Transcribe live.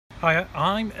Hi,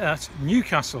 I'm at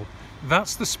Newcastle.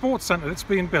 That's the sports centre that's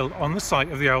being built on the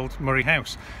site of the old Murray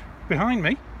House. Behind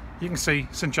me, you can see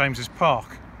St James's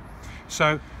Park.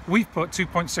 So we've put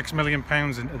 £2.6 million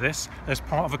into this as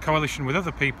part of a coalition with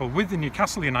other people with the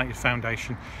Newcastle United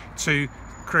Foundation to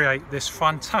create this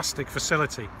fantastic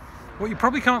facility. What you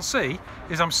probably can't see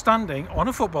is I'm standing on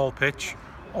a football pitch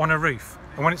on a roof.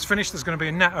 And when it's finished, there's going to be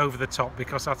a net over the top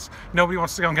because nobody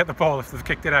wants to go and get the ball if they've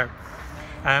kicked it out.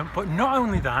 But not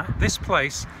only that, this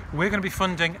place, we're going to be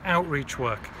funding outreach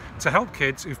work to help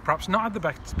kids who've perhaps not had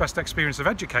the best experience of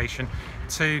education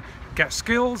to get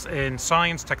skills in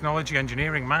science, technology,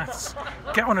 engineering, maths,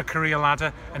 get on a career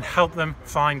ladder and help them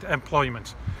find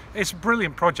employment. It's a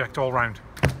brilliant project all round.